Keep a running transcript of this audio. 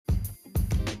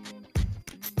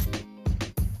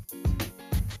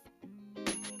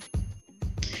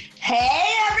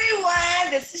Hey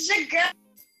everyone, this is your girl,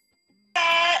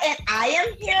 and I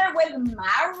am here with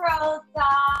my road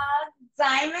dog,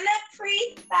 Diamond the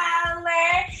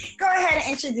Freestyler. Go ahead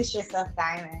and introduce yourself,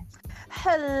 Diamond.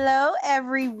 Hello,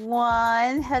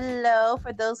 everyone. Hello.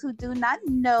 For those who do not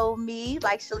know me,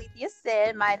 like Shalithia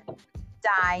said, my name is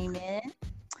Diamond,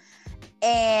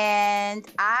 and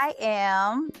I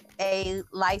am a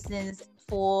licensed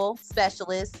full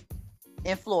specialist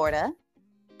in Florida.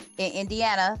 In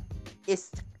Indiana,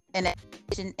 it's an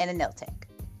esthetician and a nail tech.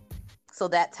 So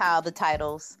that's how the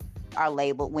titles are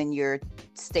labeled when you're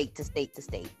state to state to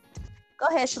state. Go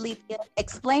ahead, Shalithia.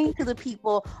 Explain to the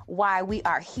people why we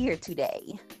are here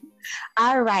today.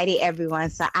 Alrighty,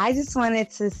 everyone. So I just wanted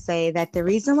to say that the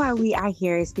reason why we are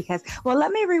here is because, well,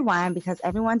 let me rewind because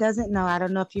everyone doesn't know. I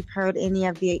don't know if you've heard any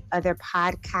of the other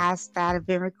podcasts that have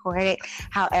been recorded.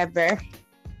 However,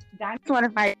 that's one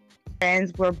of my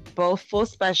friends. We're both full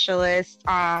specialists.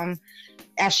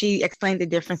 As she explained the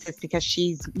differences because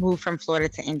she's moved from Florida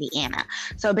to Indiana.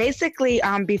 So basically,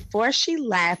 before she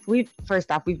left, we've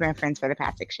been friends for the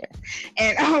past 6 years,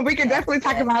 and we can definitely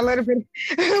talk about a little bit.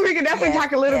 We can definitely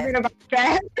talk a little bit about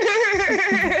that.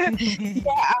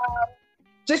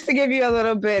 Just to give you a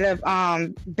little bit of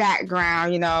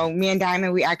background, me and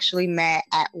Diamond, we actually met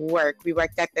at work. We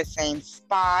worked at the same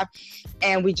spa,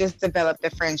 and we just developed a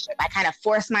friendship. I kind of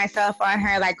forced myself on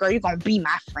her, like, girl, you're going to be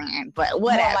my friend, but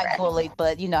whatever. More like bully,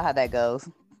 but you know how that goes.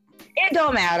 It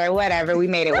don't matter, whatever. We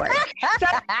made it work. So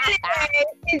anyway,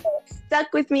 she's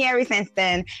stuck with me ever since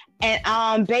then.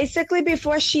 And basically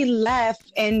before she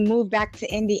left and moved back to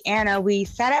Indiana, we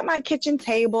sat at my kitchen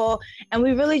table and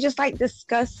we really just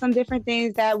discussed some different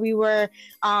things that we were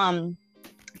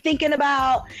thinking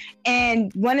about.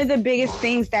 And one of the biggest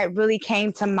things that really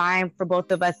came to mind for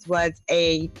both of us was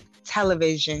a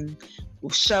television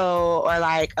show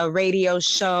or a radio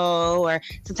show or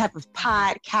some type of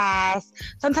podcast,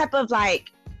 some type of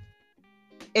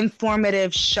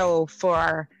informative show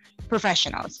for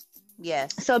professionals.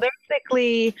 Yes. So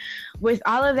basically, with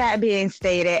all of that being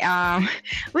stated,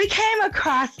 we came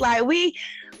across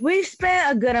we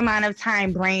spent a good amount of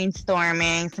time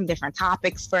brainstorming some different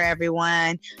topics for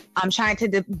everyone. I'm trying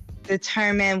to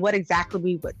determine what exactly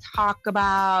we would talk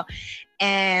about,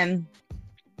 and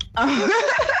I'm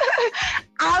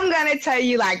gonna tell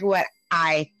you what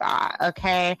I thought,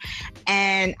 okay?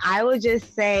 And I would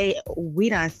just say we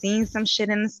done seen some shit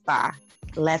in the spa.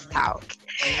 Let's talk.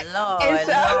 Lord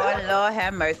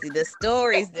have mercy. The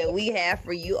stories that we have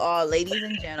for you all, ladies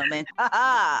and gentlemen.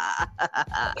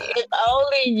 If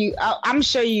only you, I'm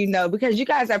sure you know, because you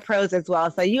guys are pros as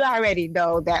well. So you already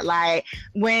know that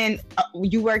when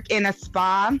you work in a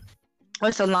spa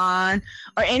or salon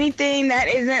or anything that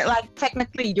isn't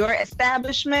technically your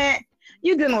establishment,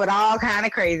 you're dealing with all kind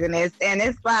of craziness, and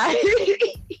it's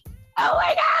oh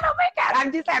my god,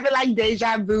 I'm just having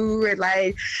deja vu and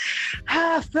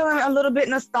feeling a little bit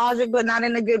nostalgic, but not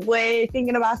in a good way,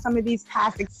 thinking about some of these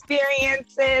past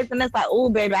experiences, and it's oh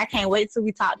baby, I can't wait till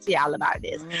we talk to y'all about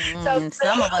this. So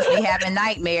some of us be having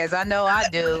nightmares. I know I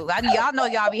do. Y'all know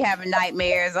y'all be having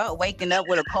nightmares, waking up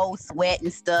with a cold sweat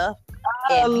and stuff.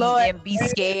 Oh Lord, and be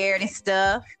scared and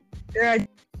stuff.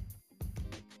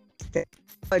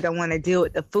 I don't want to deal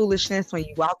with the foolishness when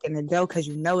you walk in the door because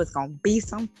you know it's gonna be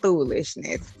some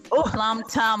foolishness. Plum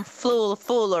tum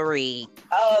foolery.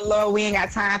 Oh Lord, we ain't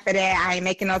got time for that. I ain't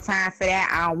making no time for that.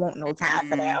 I don't want no time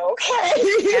for that.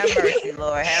 Okay. Have mercy,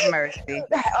 Lord. Have mercy.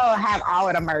 Oh, have all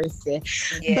of the mercy.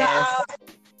 Yes.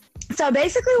 So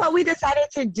basically what we decided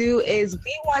to do is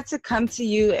we want to come to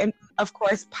you and of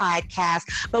course podcast,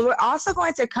 but we're also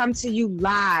going to come to you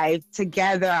live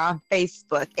together on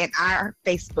Facebook in our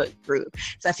Facebook group.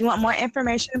 So if you want more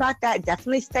information about that,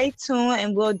 definitely stay tuned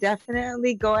and we'll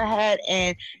definitely go ahead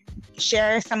and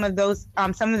share some of those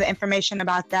some of the information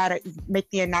about that, or make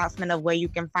the announcement of where you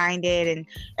can find it and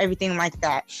everything like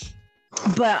that.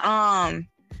 But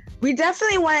we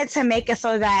definitely wanted to make it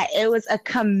so that it was a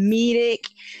comedic,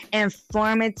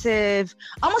 informative,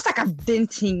 almost like a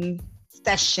venting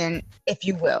session, if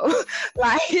you will.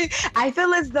 I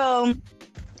feel as though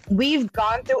we've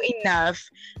gone through enough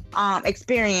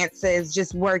experiences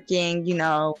just working,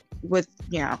 with,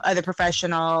 other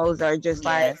professionals or just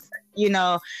and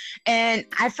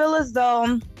I feel as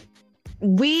though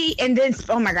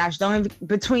oh my gosh,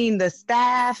 between the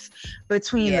staff,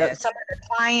 between some of the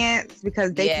clients,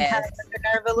 because they can kind of get the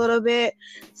nerve a little bit.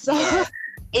 So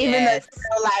even though,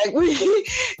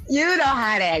 you know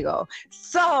how that go.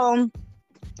 So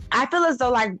I feel as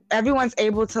though everyone's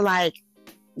able to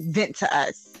vent to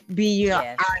us, be, you know,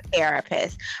 Yes. our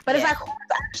therapist. But it's Yes. like,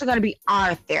 who's actually going to be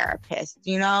our therapist,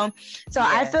 you know? So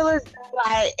I Yes. feel as though,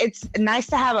 like, it's nice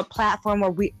to have a platform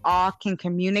where we all can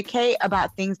communicate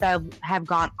about things that have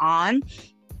gone on.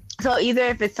 So either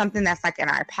if it's something that's like in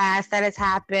our past that has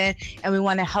happened and we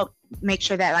want to help make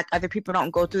sure that like other people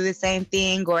don't go through the same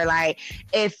thing, or like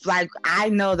if like I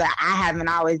know that I haven't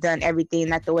always done everything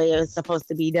like the way it was supposed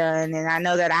to be done, and I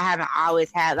know that I haven't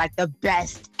always had like the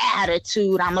best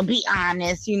attitude, I'm gonna be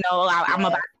honest, you know, I'm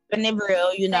about to be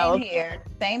real, you know. Same here.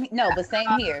 Same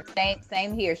here.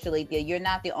 Same here, Shalika. You're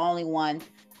not the only one.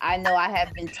 I know I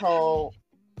have been told,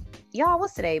 y'all,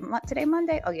 what's today? Today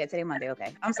Monday? Oh yeah, today Monday.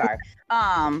 Okay. I'm sorry.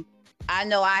 I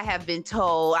know I have been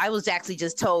told, I was actually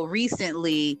just told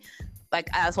recently,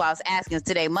 like that's why I was asking,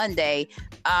 today Monday,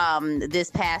 this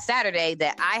past Saturday,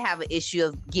 that I have an issue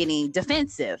of getting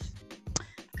defensive.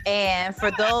 And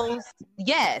for those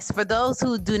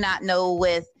who do not know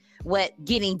what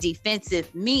getting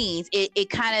defensive means, it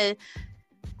kind of,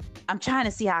 I'm trying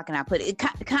to see how can I put it.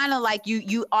 It kind of like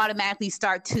you automatically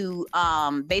start to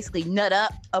basically nut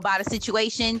up about a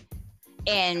situation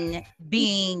and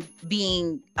being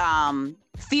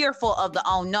fearful of the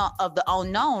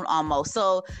unknown almost.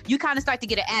 So you kind of start to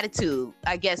get an attitude,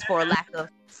 I guess, for lack of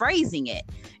phrasing it.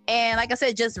 And like I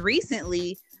said, just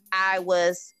recently I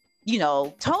was, you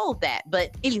know, told that.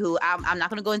 But anywho, I'm not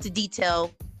going to go into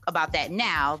detail about that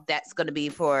now. That's going to be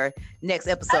for next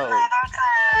episode.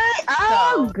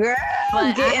 Oh, So, girl.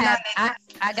 But I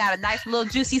I got a nice little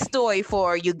juicy story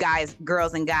for you guys,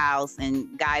 girls and gals, and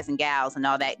guys and gals, and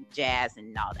all that jazz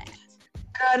and all that.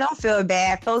 Girl, don't feel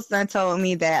bad. Folks done told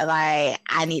me that like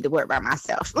I need to work by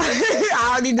myself.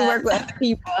 I don't need to work with other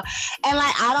people. And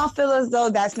like I don't feel as though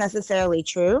that's necessarily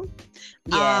true.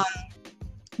 Yes.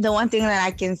 The one thing that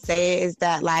I can say is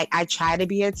that like I try to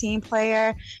be a team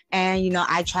player, and you know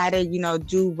I try to, you know,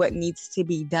 do what needs to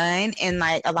be done. And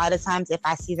like a lot of times if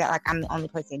I see that like I'm the only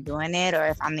person doing it, or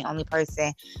if I'm the only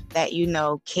person that, you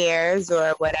know, cares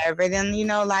or whatever, then, you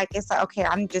know, like it's like, okay,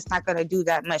 I'm just not gonna do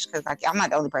that much because like I'm not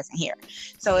the only person here.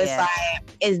 So it's like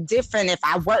it's different if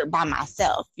I work by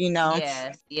myself, you know.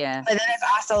 Yeah. But then it's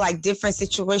also like different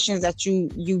situations that you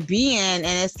be in,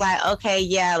 and it's like, okay,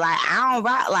 yeah, like I don't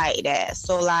rock like that.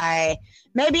 So like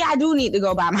maybe I do need to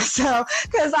go by myself,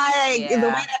 because like the way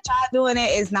that y'all doing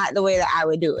it is not the way that I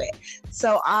would do it.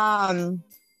 So I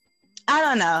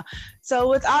don't know. So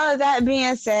with all of that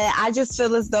being said, I just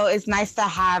feel as though it's nice to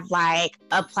have like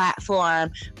a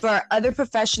platform for other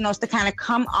professionals to kind of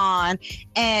come on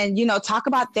and, you know, talk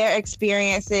about their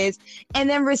experiences and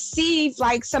then receive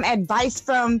like some advice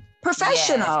from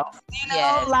professionals, you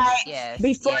know,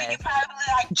 before you probably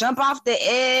like jump off the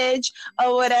edge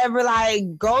or whatever,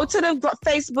 like go to the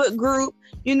Facebook group,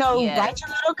 you know, write your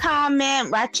little comment,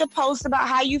 write your post about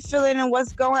how you feeling and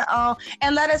what's going on,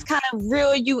 and let us kind of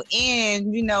reel you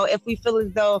in, you know, if we feel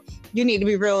as though you need to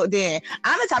be reeled in.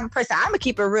 I'm the type of person, I'm gonna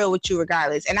keep it real with you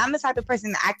regardless, and I'm the type of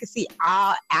person that I can see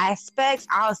all aspects,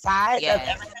 all sides of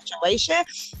every situation.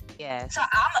 So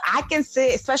I can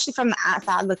sit, especially from the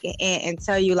outside looking in, and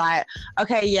tell you like,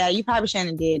 okay, yeah, you probably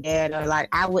shouldn't have did that, or like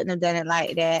I wouldn't have done it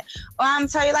like that, or I'm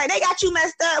tell you like they got you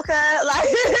messed up, cause like.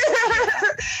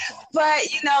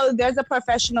 But you know, there's a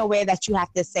professional way that you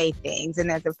have to say things, and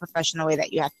there's a professional way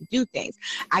that you have to do things.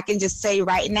 I can just say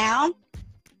right now,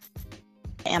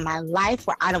 in my life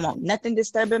where I don't want nothing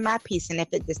disturbing my peace, and if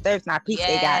it disturbs my peace,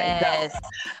 they gotta go.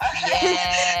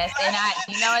 Yes, and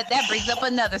you know what? That brings up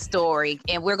another story,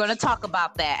 and we're gonna talk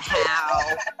about that. How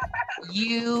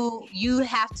you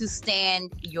have to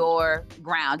stand your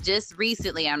ground. Just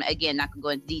recently, I'm again not gonna go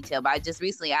into detail, but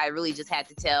I really just had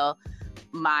to tell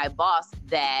my boss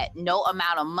that no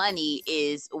amount of money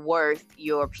is worth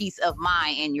your peace of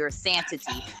mind and your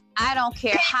sanity. I don't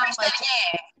care how much.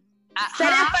 Say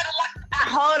that for the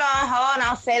hold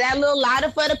on. Say that a little louder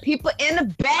for the people in the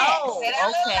back. Oh, okay.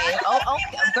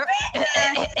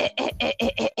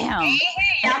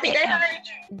 I think they heard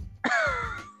you.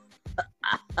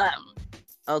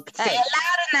 Okay. Say it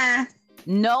louder now.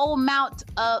 No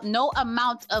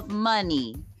amount of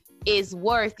money is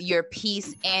worth your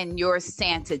peace and your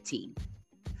sanity.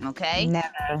 Okay?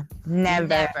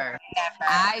 Never.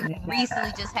 I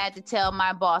recently just had to tell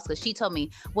my boss, because she told me,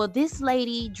 well, this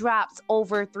lady drops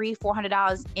over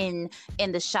 $300-$400 in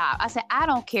the shop. I said, I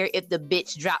don't care if the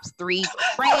bitch drops $3,000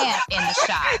 in the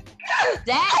shop.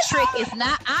 That trick is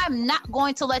not, I'm not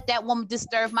going to let that woman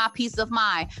disturb my peace of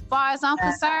mind. As far as I'm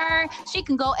concerned, she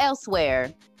can go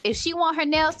elsewhere. If she want her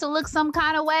nails to look some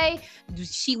kind of way,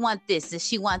 she want this, and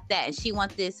she want that, and she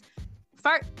want this.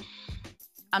 First,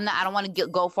 I don't want to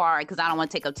go far because I don't want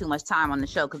to take up too much time on the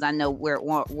show, because I know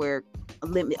we're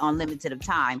limited of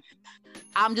time.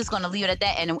 I'm just going to leave it at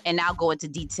that, and I'll go into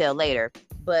detail later.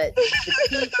 But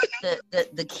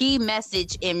the key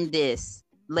message in this,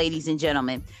 ladies and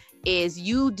gentlemen, is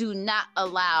you do not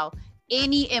allow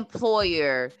any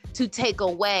employer to take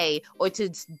away or to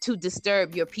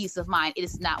disturb your peace of mind. It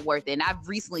is not worth it. And I've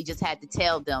recently just had to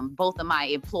tell them, both of my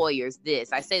employers,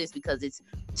 this. I say this because it's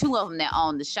two of them that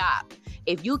own the shop.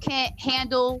 If you can't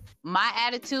handle my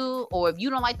attitude, or if you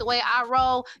don't like the way I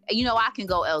roll, I can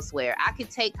go elsewhere. I can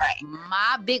take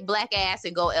my big black ass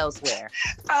and go elsewhere.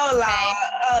 Oh,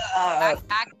 okay?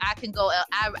 I can go.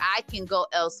 I can go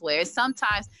elsewhere.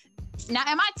 Sometimes. Now,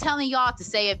 am I telling y'all to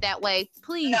say it that way?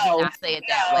 Please do not say it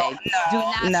that way. Do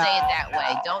not say it that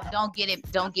way.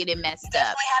 Don't get it messed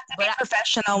up. You have to be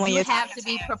professional when you have to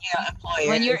be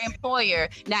when you're employer.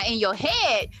 Now, in your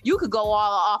head, you could go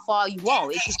all you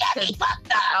want. It's just because,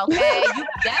 okay,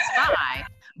 that's fine.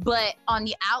 But on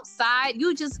the outside,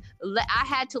 I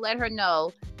had to let her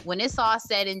know, when it's all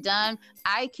said and done,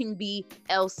 I can be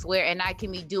elsewhere and I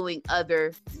can be doing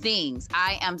other things.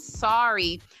 I am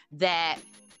sorry that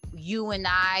you and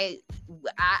I'm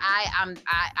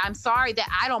sorry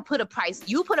that I don't put a price.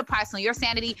 You put a price on your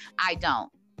sanity. I don't.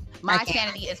 My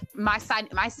sanity is my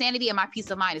sanity and my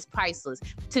peace of mind is priceless.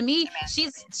 To me,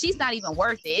 she's not even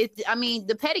worth it. The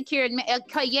pedicure,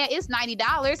 it's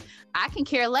 $90. I can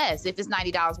care less if it's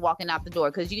 $90 walking out the door,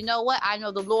 because you know what? I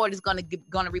know the Lord is gonna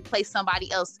replace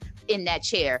somebody else in that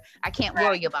chair. I can't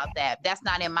worry about that. That's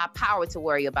not in my power to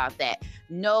worry about that.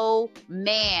 No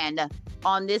man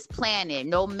on this planet,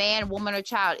 no man, woman, or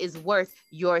child is worth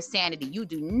your sanity. You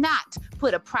do not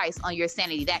put a price on your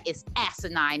sanity. That is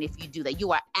asinine if you do that.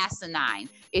 You are asinine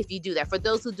if you do that. For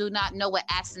those who do not know what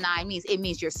asinine means, it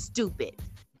means you're stupid.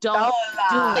 Don't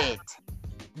do it.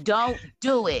 Don't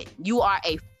do it. You are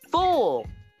a fool.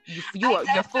 You're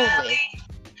foolish.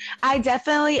 I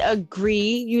definitely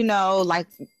agree.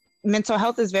 Mental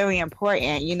health is very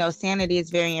important. Sanity is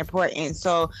very important.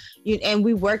 So, and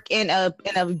we work in a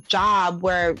job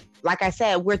where, like I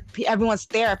said, we're everyone's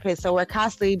therapist. So we're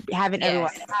constantly having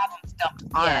everyone's problems dumped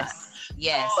on us.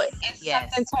 Yes. So it's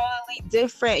something totally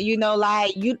different.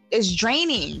 It's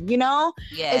draining.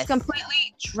 Yes. It's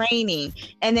completely draining.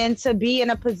 And then to be in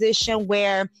a position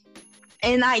where,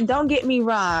 and don't get me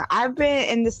wrong, I've been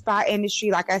in the spa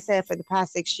industry, like I said, for the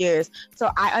past 6 years.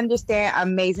 So I understand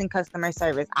amazing customer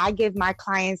service. I give my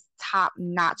clients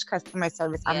top-notch customer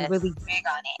service. I'm really big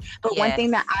on it. But one thing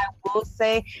that I will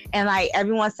say, and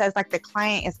everyone says, the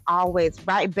client is always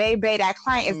right. Baby, that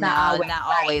client is not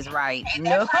always right.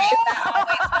 No.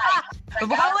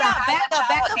 Hold on,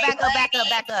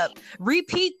 back up.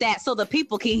 Repeat that so the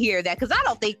people can hear that, because I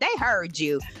don't think they heard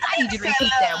you. I need you to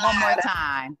repeat that one more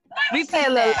time. Repeat a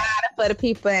little louder for the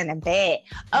people in the bed.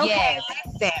 Okay,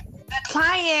 listen. The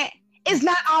client is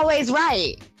not always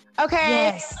right. Okay?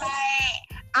 Yes.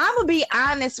 I'm going to be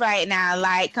honest right now,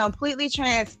 completely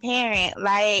transparent.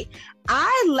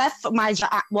 I left my job.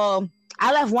 Well,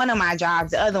 I left one of my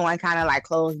jobs. The other one kind of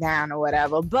closed down or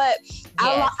whatever. But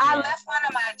I left one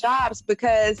of my jobs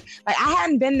because I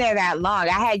hadn't been there that long.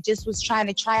 I was trying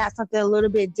to try out something a little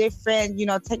bit different,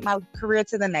 take my career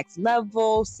to the next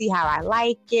level, see how I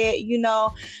like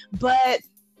it, But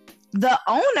the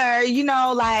owner,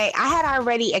 I had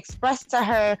already expressed to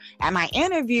her at my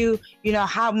interview,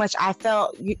 how much I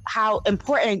felt, how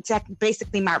important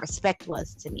basically my respect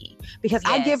was to me, because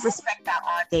I give respect out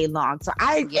all day long. So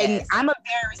and I'm a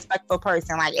very respectful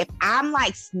person. If I'm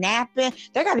snapping,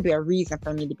 there got to be a reason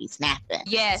for me to be snapping.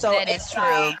 Yes, so that is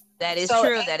true. That is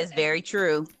true. That is very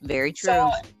true. Very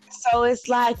true. So it's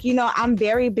I'm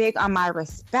very big on my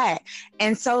respect.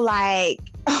 And so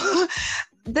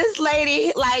this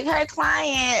lady, her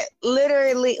client,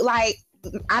 literally,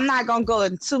 I'm not gonna go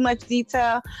into too much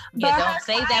detail. Yeah, don't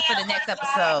save that for the next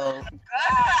episode.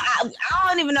 I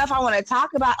don't even know if I want to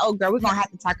talk about. Oh, girl, we're gonna have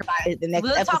to talk about it the next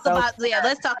episode.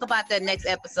 Let's talk about that next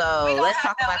episode. Let's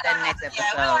talk about that next episode.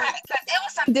 Because it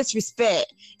was some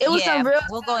disrespect. It was some real.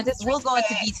 We'll go into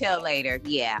detail later.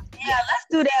 Yeah, let's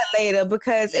do that later,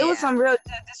 because it was some real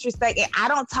disrespect, and I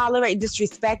don't tolerate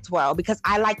disrespect well, because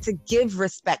I like to give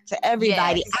respect to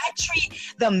everybody. Yes. I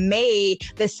treat the maid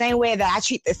the same way that I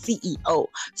treat the CEO.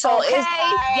 So it's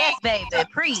yes, baby,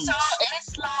 preach. So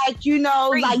it's you're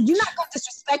not gonna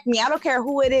disrespect me. I don't care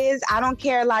who it is. I don't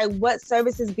care what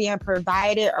service is being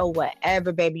provided or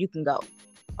whatever, baby. You can go,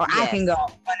 or I can go.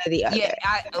 One or the other.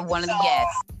 Yeah,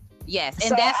 yes.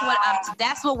 And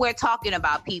that's what we're talking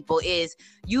about, people. Is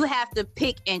you have to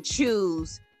pick and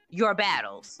choose your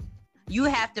battles. You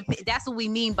have to. That's what we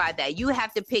mean by that. You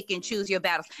have to pick and choose your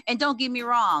battles. And don't get me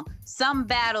wrong. Some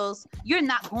battles you're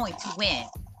not going to win.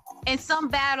 And some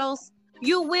battles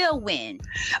you will win.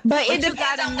 But But it you depends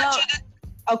gotta on know. what you do.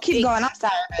 Oh, keep going. I'm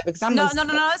sorry, baby, because I'm No,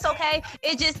 it's okay.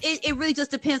 It really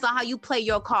just depends on how you play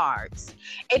your cards.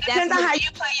 It depends on how you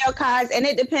play your cards, and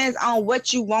it depends on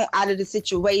what you want out of the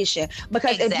situation.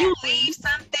 Because if you Exactly. leave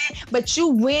something, but you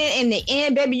win in the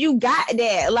end, baby, you got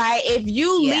that. Like, if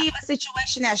you Yeah. leave a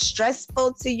situation that's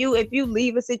stressful to you, if you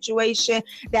leave a situation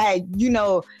that, you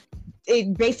know,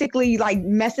 it basically like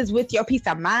messes with your peace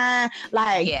of mind,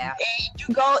 like, Yeah.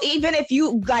 you go, even if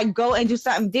you like go and do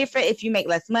something different, if you make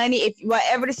less money, if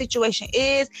whatever the situation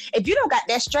is, if you don't got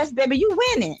that stress, baby, you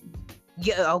winning.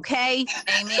 Yeah. Okay. You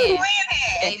Amen. winning.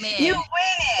 Amen. You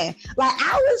winning. Like,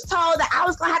 I was told that I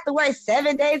was gonna have to work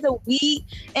 7 days a week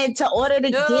and to order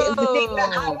to get the thing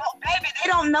that I want. Baby, they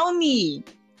don't know me.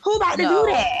 Who about to do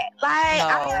that? Like,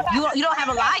 No. You don't have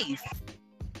a life.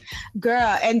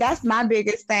 girl, and that's my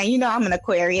biggest thing. You know, I'm an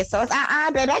Aquarius, so it's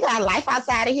baby, I got a life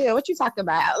outside of here. What you talking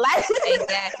about? Like,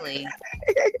 Exactly.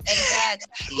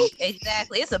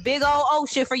 Exactly. It's a big old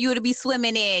ocean for you to be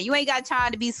swimming in. You ain't got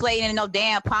time to be swimming in no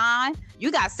damn pond.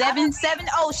 You got seven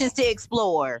oceans to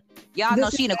explore. Y'all know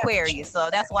she an Aquarius, so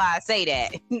that's why I say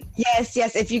that. Yes.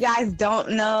 If you guys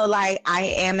don't know, like, I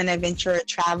am an adventure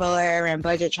traveler and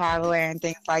budget traveler and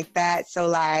things like that. So,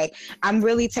 like, I'm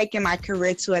really taking my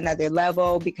career to another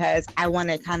level because I want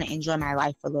to kind of enjoy my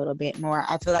life a little bit more.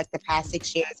 I feel like the past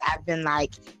 6 years I've been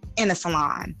like in a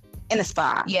salon, in a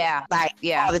spa, Yeah. like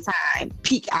Yeah. all the time,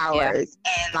 peak hours,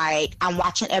 and like I'm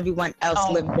watching everyone else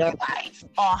live their life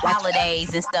on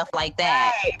holidays and stuff like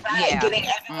that. Right. Yeah. Getting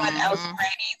everyone else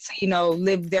ready to, you know,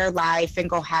 live their life and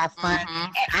go have fun.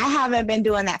 And I haven't been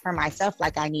doing that for myself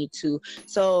like I need to.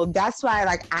 So that's why,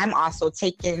 like, I'm also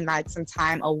taking like some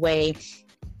time away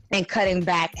and cutting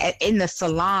back in the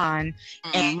salon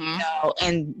and, you know,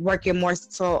 and working more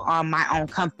so on my own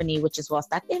company, which is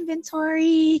Wellstock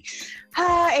Inventory.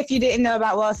 If you didn't know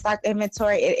about Wellstock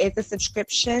Inventory, it is a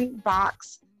subscription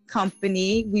box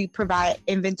company. We provide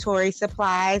inventory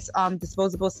supplies,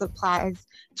 disposable supplies,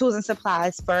 tools and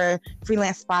supplies for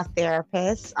freelance spa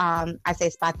therapists. I say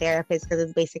spa therapist because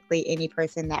it's basically any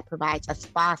person that provides a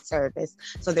spa service.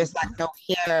 So there's like no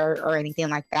hair or anything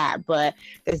like that, but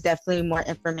there's definitely more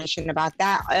information about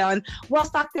that on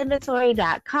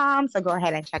wellstockedinventory.com. So go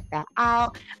ahead and check that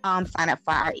out. Sign up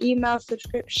for our email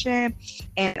subscription,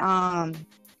 and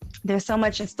there's so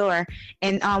much in store,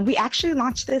 and we actually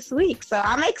launched this week, so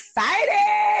I'm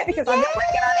excited because I've been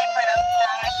working on it for the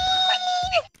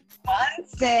past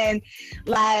 6 months, and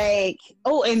like,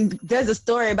 and there's a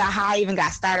story about how I even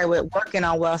got started with working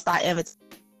on Wellstock Inventory.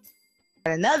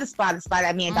 Another spot, the spot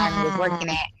that me and Diamond was working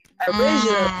at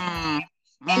originally.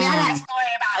 And I got a story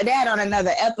about that on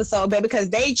another episode, baby, because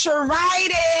they tried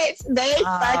it. They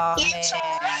fucking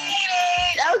tried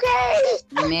it.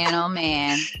 Okay. Man, oh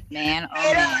man. Man, oh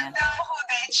They don't man. know who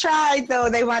they tried, though.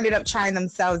 They wound up trying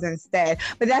themselves instead.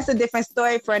 But that's a different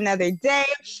story for another day.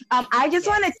 I just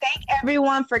want to thank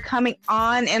everyone for coming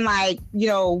on and, like, you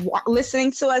know,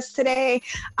 listening to us today.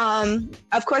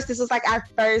 Of course, this was like our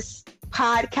first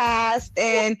podcast,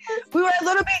 and we were a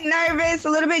little bit nervous, a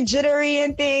little bit jittery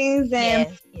and things,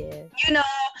 and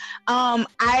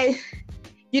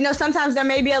you know, sometimes there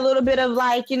may be a little bit of,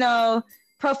 like, you know,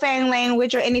 profane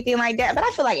language or anything like that, but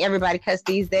I feel like everybody cuss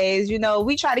these days. You know,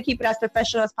 we try to keep it as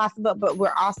professional as possible, but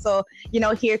we're also, you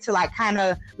know, here to, like, kind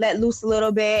of let loose a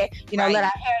little bit, you know, let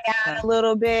our hair down a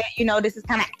little bit. You know, this is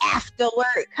kind of after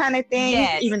work kind of thing.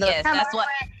 Even though that's what.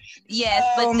 Yes,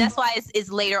 but that's why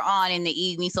it's later on in the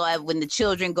evening. So when the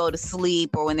children go to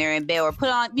sleep or when they're in bed, or put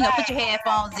your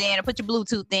headphones in or put your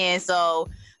Bluetooth in, so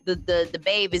the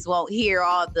babies won't hear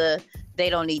all the. They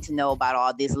don't need to know about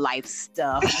all this life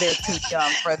stuff. They're too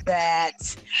young for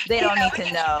that. They don't need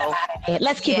to know.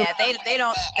 Let's keep it. They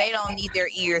don't need their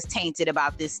ears tainted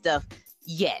about this stuff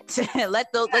yet.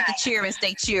 Let the cheering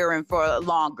stay cheering for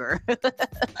longer. Let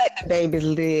the babies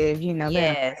live. You know.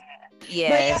 Yes.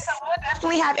 Yes. But yeah, so we'll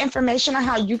definitely have information on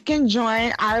how you can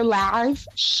join our live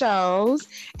shows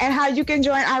and how you can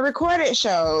join our recorded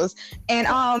shows. And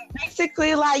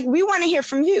basically, like, we want to hear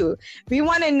from you. We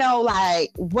want to know,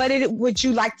 like, what would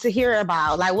you like to hear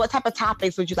about? Like, what type of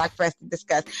topics would you like for us to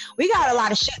discuss? We got a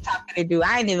lot of shit talking to do.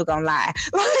 I ain't even gonna lie.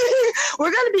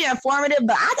 We're gonna be informative,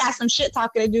 but I got some shit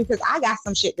talking to do because I got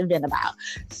some shit to vent about.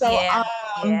 So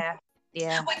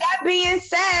yeah. With that being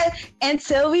said,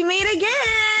 until we meet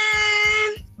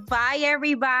again. Bye,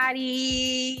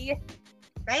 everybody.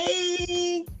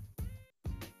 Bye.